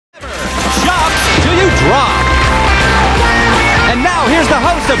the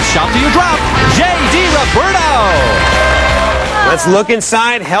host of Shop Till You Drop, J.D. Roberto. Let's look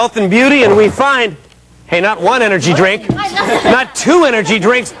inside Health and Beauty, and we find, hey, not one energy drink, not two energy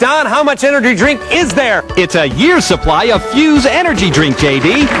drinks. Don, how much energy drink is there? It's a year's supply of Fuze energy drink,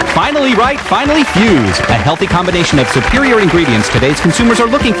 J.D. Finally right, finally Fuze. A healthy combination of superior ingredients today's consumers are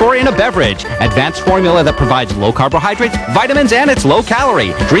looking for in a beverage. Advanced formula that provides low carbohydrates, vitamins, and it's low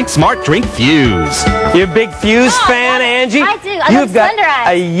calorie. Drink smart, drink Fuze. You a big Fuze fan, Angie? I do. I You've love got Sunrise.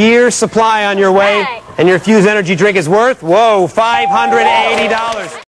 a year's supply on your way, Right. and your Fuze energy drink is worth, whoa, $580.